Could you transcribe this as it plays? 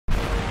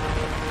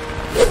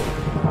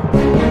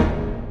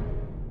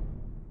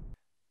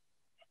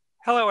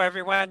Hello,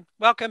 everyone.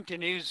 Welcome to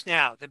News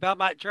Now, the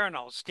Belmont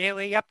Journal's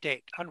daily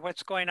update on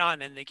what's going on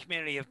in the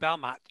community of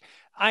Belmont.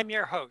 I'm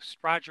your host,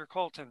 Roger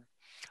Colton.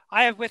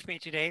 I have with me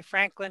today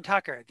Franklin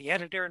Tucker, the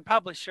editor and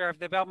publisher of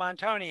the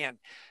Belmontonian,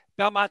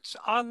 Belmont's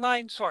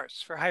online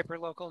source for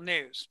hyperlocal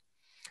news.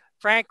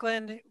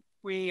 Franklin,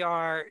 we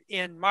are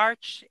in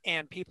March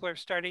and people are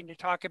starting to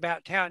talk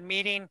about town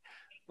meeting.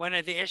 One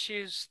of the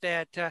issues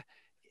that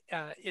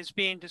is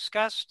being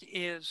discussed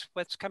is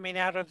what's coming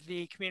out of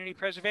the Community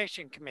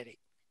Preservation Committee.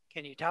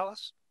 Can you tell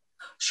us?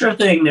 Sure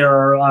thing.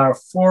 There are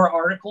four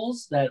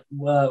articles that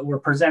were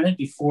presented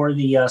before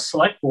the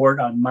select board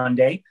on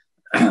Monday,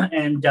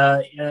 and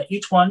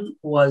each one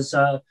was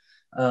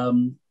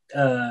um,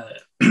 uh,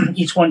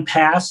 each one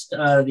passed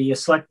the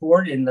select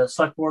board, and the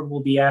select board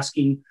will be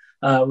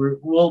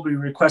will be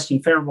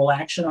requesting favorable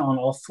action on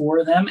all four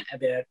of them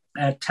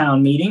at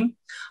town meeting.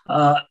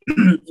 Uh,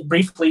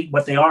 Briefly,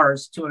 what they are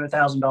is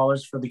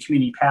 $200,000 for the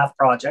community path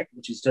project,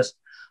 which is just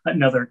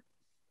another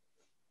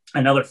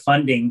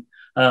funding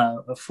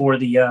for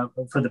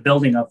the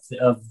building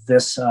of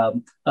this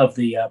of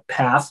the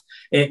path.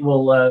 It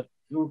will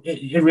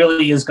it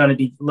really is going to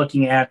be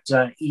looking at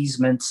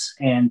easements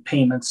and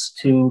payments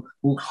to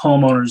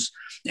homeowners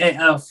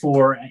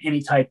for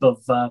any type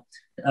of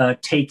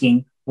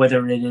taking,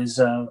 whether it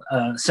is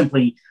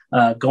simply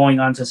going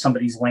onto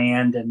somebody's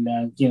land and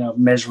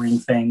measuring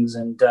things,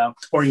 and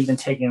or even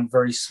taking a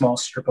very small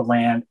strip of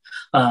land.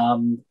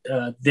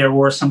 There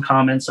were some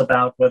comments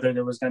about whether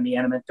there was going to be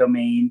eminent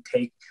domain,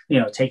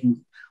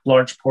 taking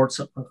large parts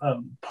of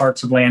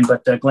land.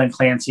 But Glenn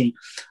Clancy,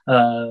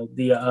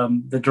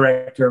 the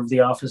director of the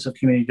Office of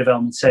Community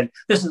Development, said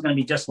this is going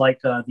to be just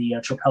like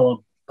the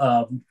Trapello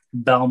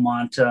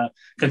Belmont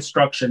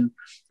construction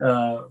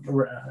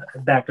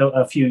back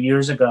a few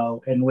years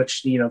ago, in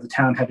which the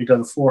town had to go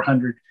to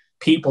 400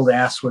 people to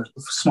ask for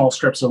small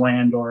strips of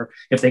land, or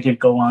if they could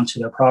go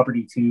onto their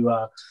property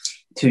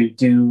to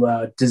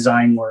do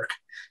design work.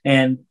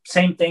 And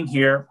same thing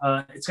here.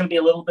 It's going to be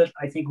a little bit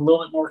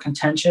more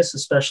contentious,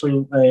 especially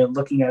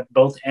looking at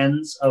both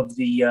ends of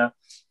the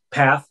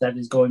path that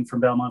is going from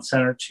Belmont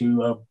Center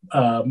to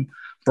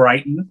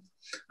Brighton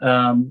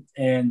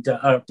and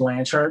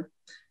Blanchard.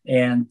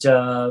 And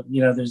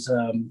there's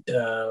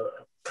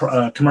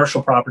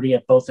commercial property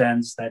at both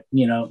ends that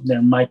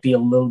there might be a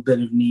little bit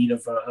of need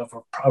of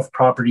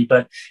property,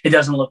 but it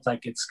doesn't look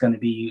like it's going to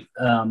be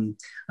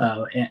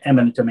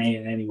eminent domain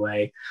in any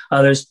way.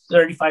 There's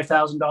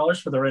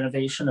 $35,000 for the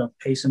renovation of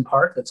Payson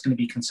Park. That's going to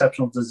be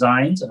conceptual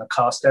designs and a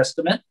cost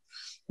estimate.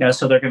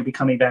 So they're going to be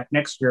coming back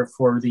next year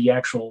for the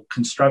actual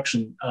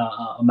construction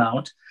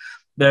amount.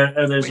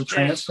 There's a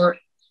transfer.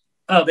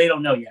 Oh, they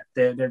don't know yet.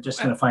 They're just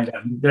going to find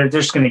out. They're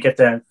just going to get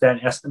that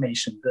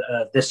estimation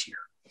this year.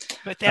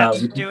 But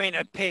that's doing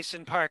a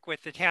Payson Park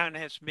what the town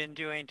has been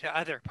doing to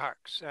other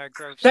parks.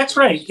 That's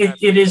right.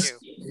 It is.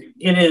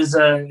 It is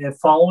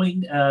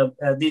following,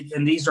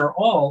 and these are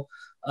all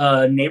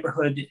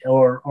neighborhood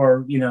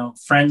or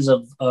friends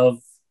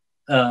of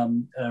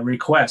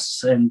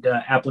requests and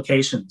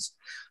applications.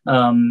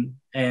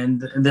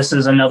 And this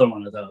is another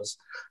one of those.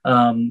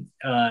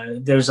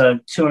 There's a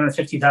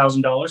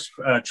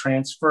 $250,000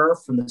 transfer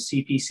from the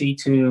CPC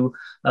to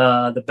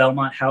the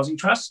Belmont Housing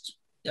Trust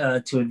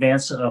to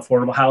advance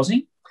affordable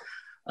housing.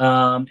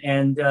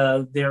 And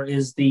there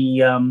is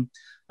the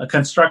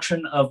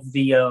construction of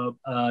the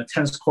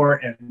tennis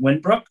court at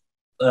Winbrook.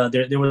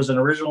 There was an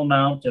original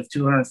amount of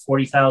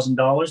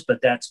 $240,000,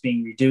 but that's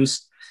being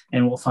reduced,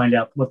 and we'll find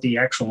out what the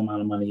actual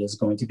amount of money is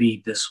going to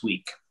be next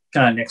week,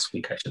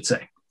 I should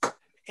say.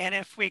 And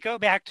if we go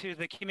back to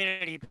the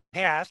community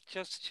path,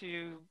 just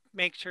to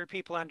make sure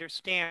people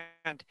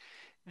understand,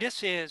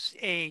 this is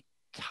a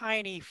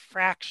tiny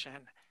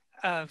fraction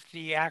of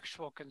the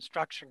actual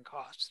construction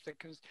costs.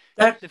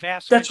 The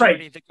vast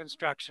majority of the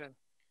construction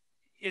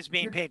is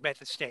being paid by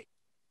the state.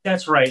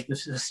 That's right.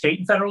 This is the state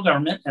and federal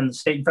government, and the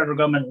state and federal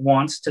government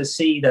wants to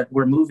see that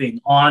we're moving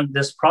on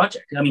this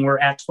project. I mean, we're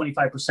at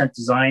 25%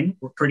 design.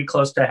 We're pretty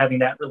close to having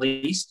that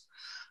released.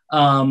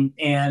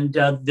 And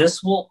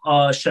this will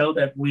show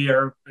that we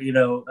are,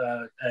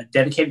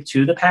 dedicated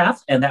to the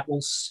path, and that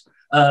will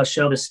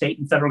show the state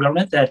and federal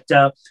government that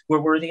we're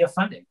worthy of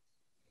funding.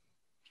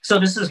 So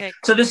this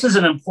is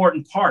an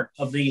important part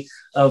of the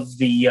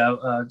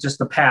just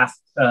the path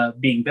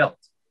being built.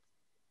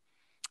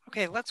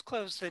 Okay, let's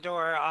close the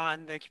door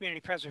on the Community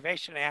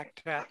Preservation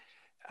Act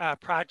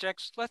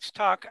projects. Let's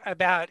talk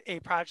about a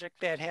project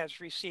that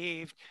has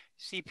received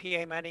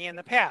CPA money in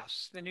the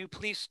past, the new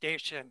police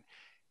station.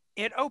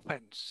 It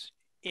opens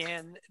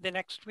in the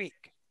next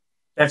week.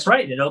 That's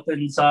right. It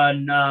opens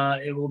on,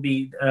 it will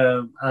be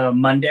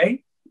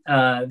Monday.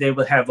 They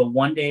will have a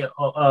one-day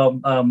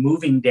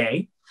moving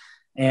day.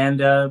 And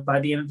by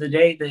the end of the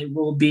day, they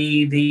will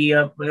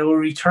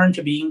return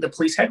to being the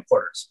police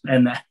headquarters.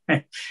 And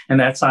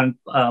that's on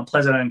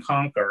Pleasant and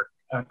Concord.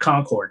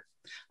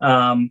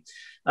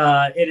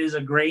 It is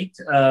a great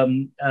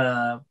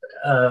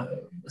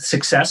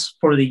success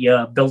for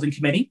the building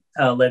committee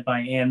led by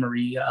Anne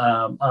Marie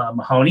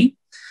Mahoney.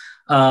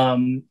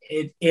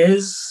 It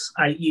is.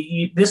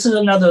 This is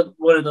another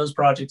one of those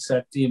projects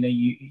that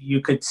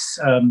you could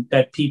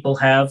that people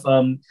have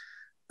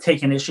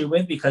taken issue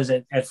with, because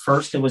at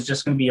first it was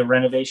just going to be a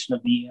renovation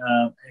of the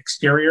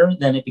exterior.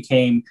 Then it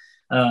became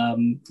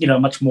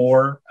much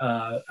more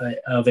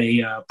of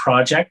a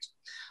project.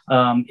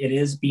 It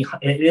is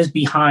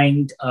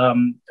behind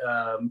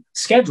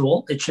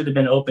schedule. It should have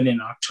been open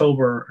in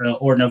October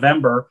or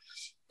November,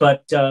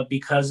 but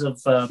because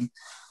of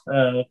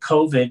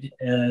COVID,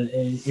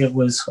 it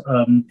was,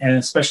 and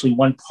especially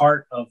one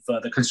part of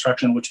the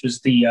construction, which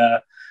was the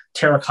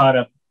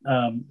terracotta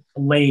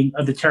laying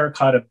of the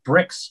terracotta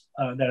bricks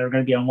that are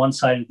going to be on one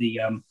side of the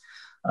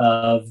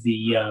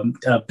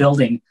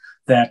building,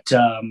 that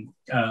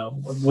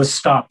was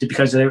stopped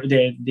because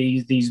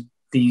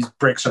these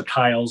bricks or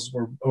tiles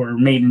were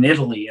made in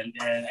Italy,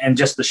 and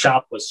just the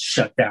shop was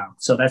shut down.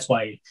 So that's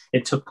why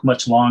it took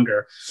much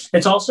longer.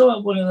 It's also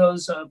one of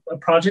those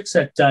projects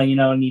that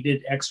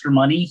needed extra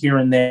money here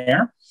and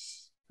there.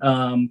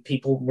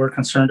 People were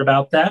concerned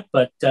about that,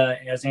 but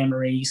as Anne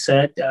Marie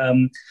said,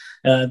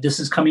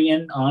 this is coming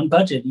in on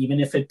budget, even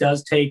if it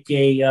does take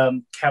a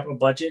capital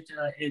budget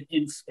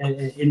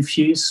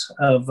infuse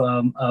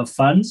of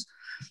funds.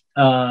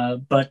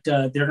 But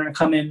they're going to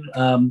come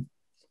in.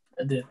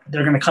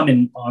 They're going to come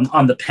in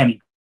on the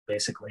penny,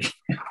 basically.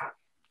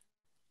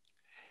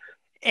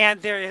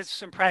 And there is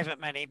some private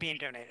money being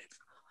donated.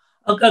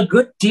 A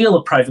good deal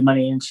of private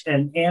money,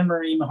 and Anne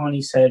Marie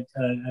Mahoney said,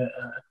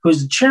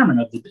 who's the chairman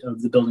of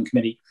the building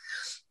committee,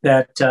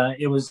 that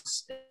it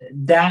was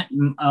that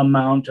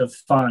amount of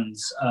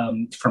funds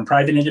from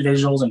private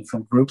individuals and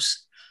from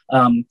groups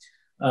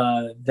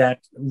that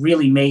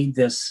really made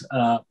this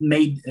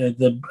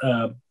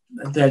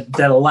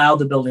that allowed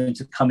the building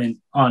to come in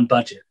on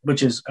budget,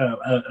 which is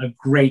a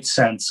great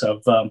sense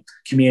of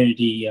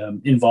community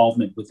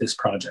involvement with this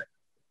project.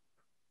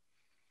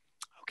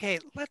 Okay,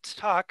 let's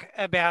talk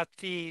about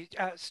the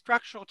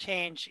structural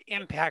change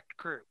impact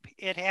group.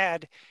 It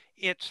had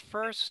its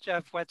first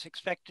of what's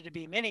expected to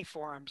be mini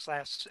forums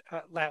last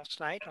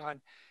night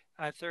on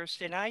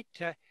Thursday night.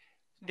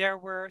 There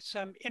were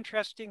some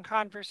interesting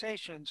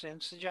conversations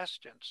and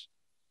suggestions.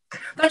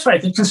 That's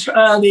right.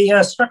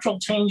 The structural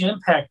change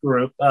impact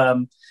group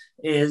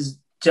is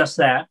just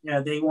that.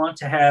 They want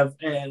to have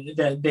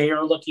that. They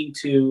are looking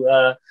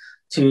to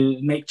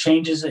make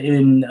changes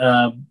in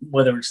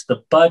whether it's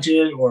the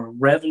budget or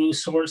revenue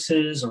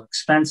sources or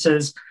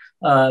expenses,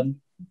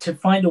 to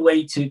find a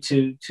way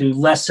to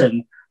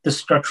lessen the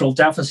structural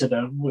deficit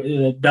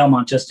that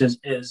Belmont just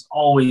is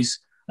always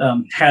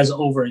has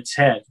over its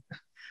head.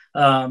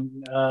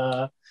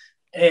 For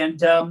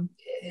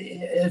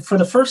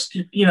the first,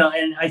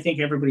 and I think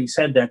everybody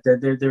said that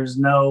there's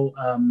no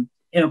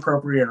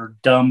inappropriate or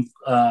dumb,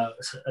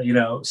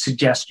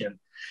 suggestion.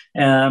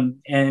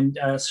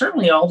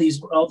 Certainly all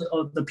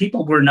the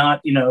people were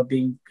not,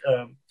 being,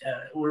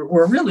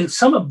 were really,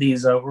 some of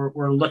these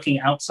were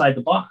looking outside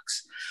the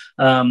box,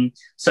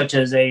 such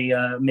as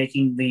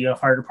making the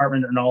fire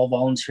department an all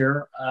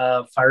volunteer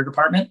fire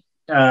department.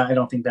 I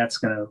don't think that's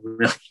going to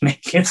really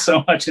make it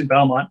so much in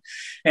Belmont.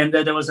 And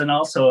there was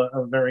also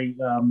a very,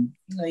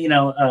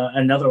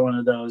 another one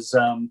of those,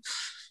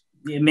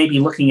 maybe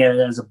looking at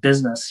it as a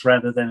business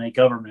rather than a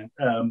government,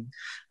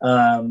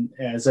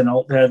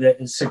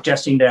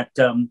 suggesting that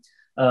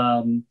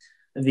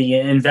the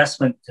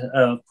investment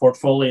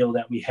portfolio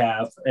that we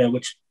have,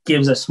 which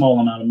gives a small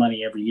amount of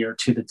money every year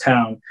to the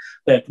town,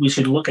 that we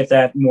should look at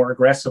that more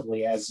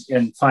aggressively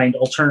and find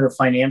alternative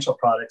financial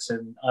products,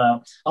 and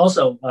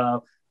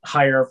also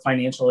hire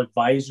financial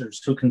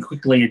advisors who can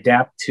quickly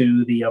adapt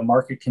to the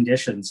market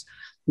conditions.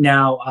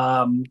 Now,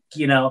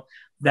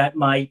 that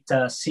might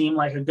seem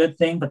like a good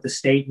thing, but the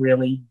state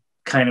really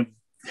kind of,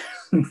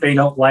 they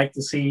don't like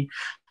to see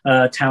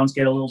towns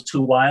get a little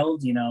too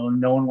wild.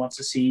 No one wants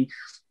to see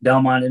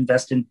Belmont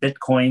invest in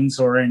Bitcoins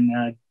or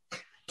in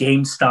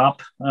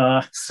GameStop.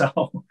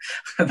 So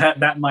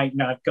that might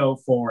not go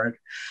forward.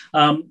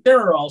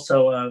 There are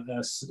also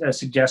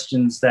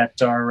suggestions that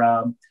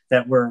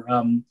were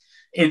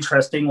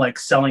interesting, like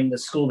selling the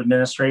school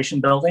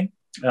administration building.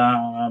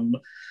 And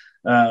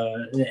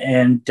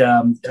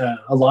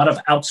a lot of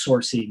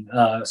outsourcing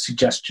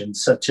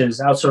suggestions, such as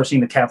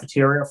outsourcing the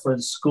cafeteria for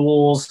the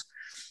schools,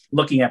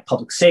 looking at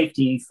public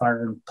safety,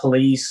 fire and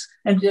police,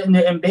 and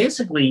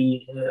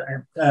basically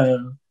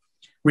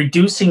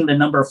reducing the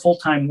number of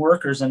full-time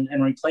workers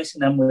and replacing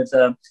them with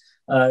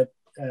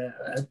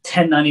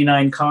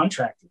 1099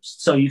 contractors.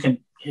 So you can,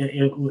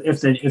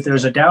 if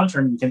there's a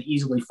downturn, you can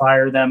easily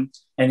fire them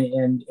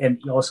and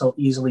also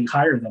easily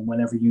hire them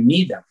whenever you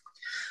need them.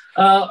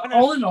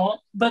 All in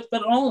all,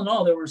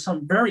 there were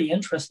some very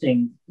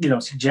interesting,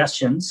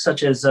 suggestions,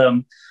 such as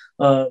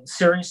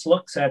serious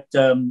looks at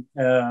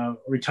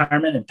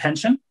retirement and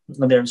pension.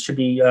 There should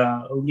be,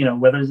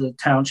 whether the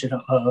town should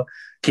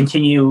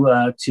continue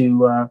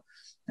to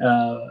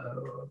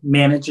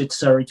manage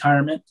its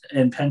retirement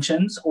and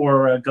pensions,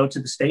 or go to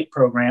the state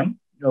program,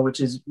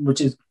 which is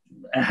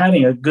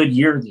having a good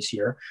year this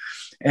year.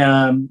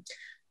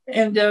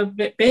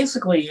 And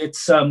basically,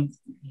 it's I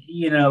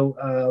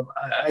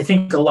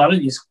think a lot of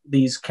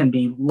these can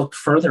be looked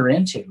further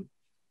into.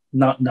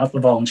 Not the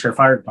volunteer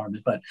fire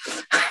department, but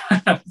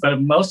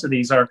but most of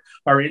these are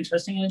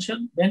interesting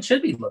and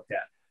should be looked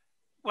at.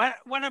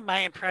 One of my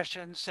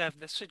impressions of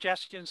the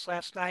suggestions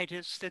last night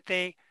is that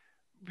they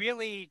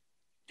really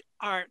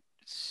aren't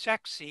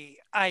sexy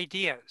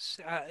ideas.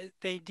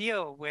 They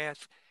deal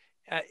with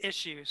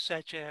issues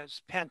such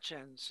as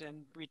pensions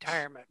and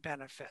retirement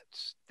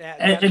benefits.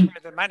 That's And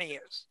where the money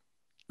is.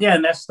 yeah,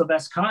 and that's the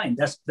best kind.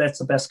 That's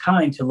the best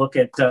kind to look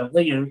at. A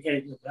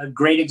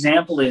great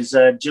example is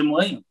Jim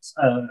Williams,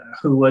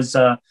 who was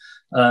a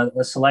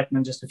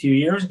selectman just a few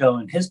years ago,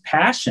 and his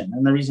passion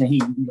and the reason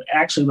he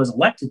actually was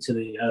elected to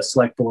the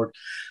select board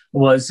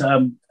was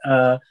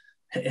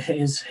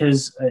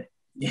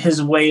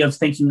his way of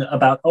thinking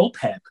about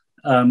OPEB,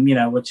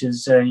 which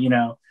is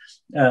a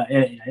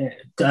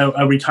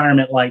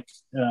retirement like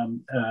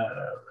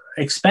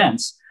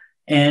expense.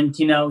 And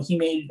he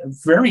made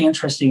very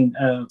interesting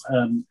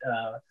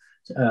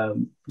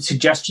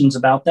suggestions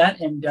about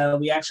that, and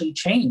we actually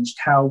changed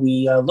how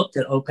we looked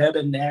at OPEB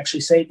and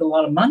actually saved a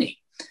lot of money,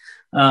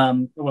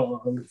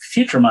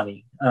 future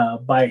money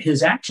by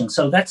his actions.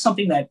 So that's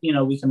something that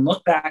we can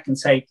look back and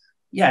say,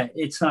 yeah,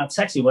 it's not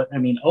sexy.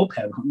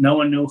 OPEB. No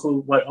one knew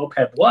what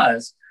OPEB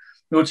was,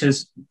 which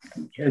is,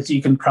 as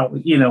you can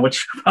probably, what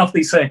you're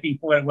probably saying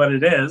what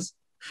it is.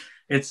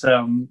 It's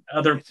other.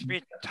 It's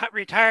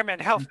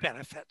retirement health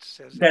benefits.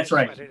 That's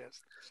right. What it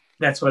is.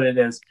 That's what it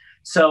is.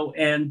 So,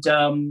 and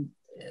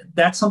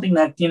that's something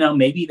that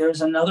maybe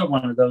there's another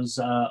one of those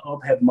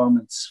OPEB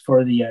moments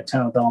for the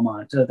town of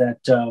Belmont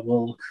that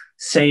will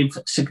save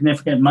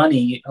significant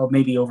money,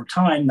 maybe over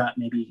time, not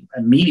maybe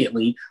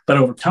immediately, but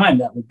over time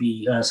that would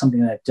be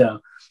something that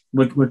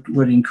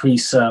would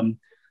increase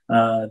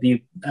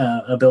the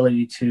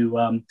ability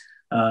to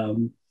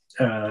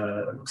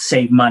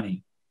save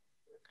money.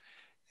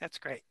 That's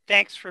great.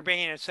 Thanks for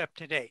bringing us up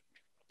to date.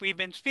 We've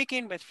been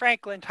speaking with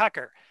Franklin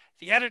Tucker,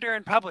 the editor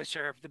and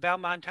publisher of the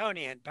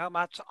Belmontonian,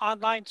 Belmont's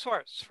online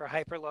source for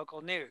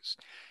hyperlocal news.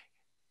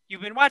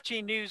 You've been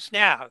watching News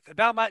Now, the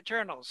Belmont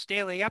Journal's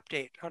daily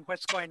update on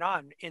what's going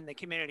on in the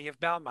community of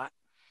Belmont.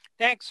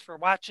 Thanks for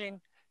watching.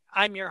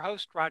 I'm your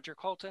host, Roger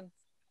Colton.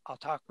 I'll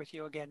talk with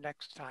you again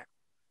next time.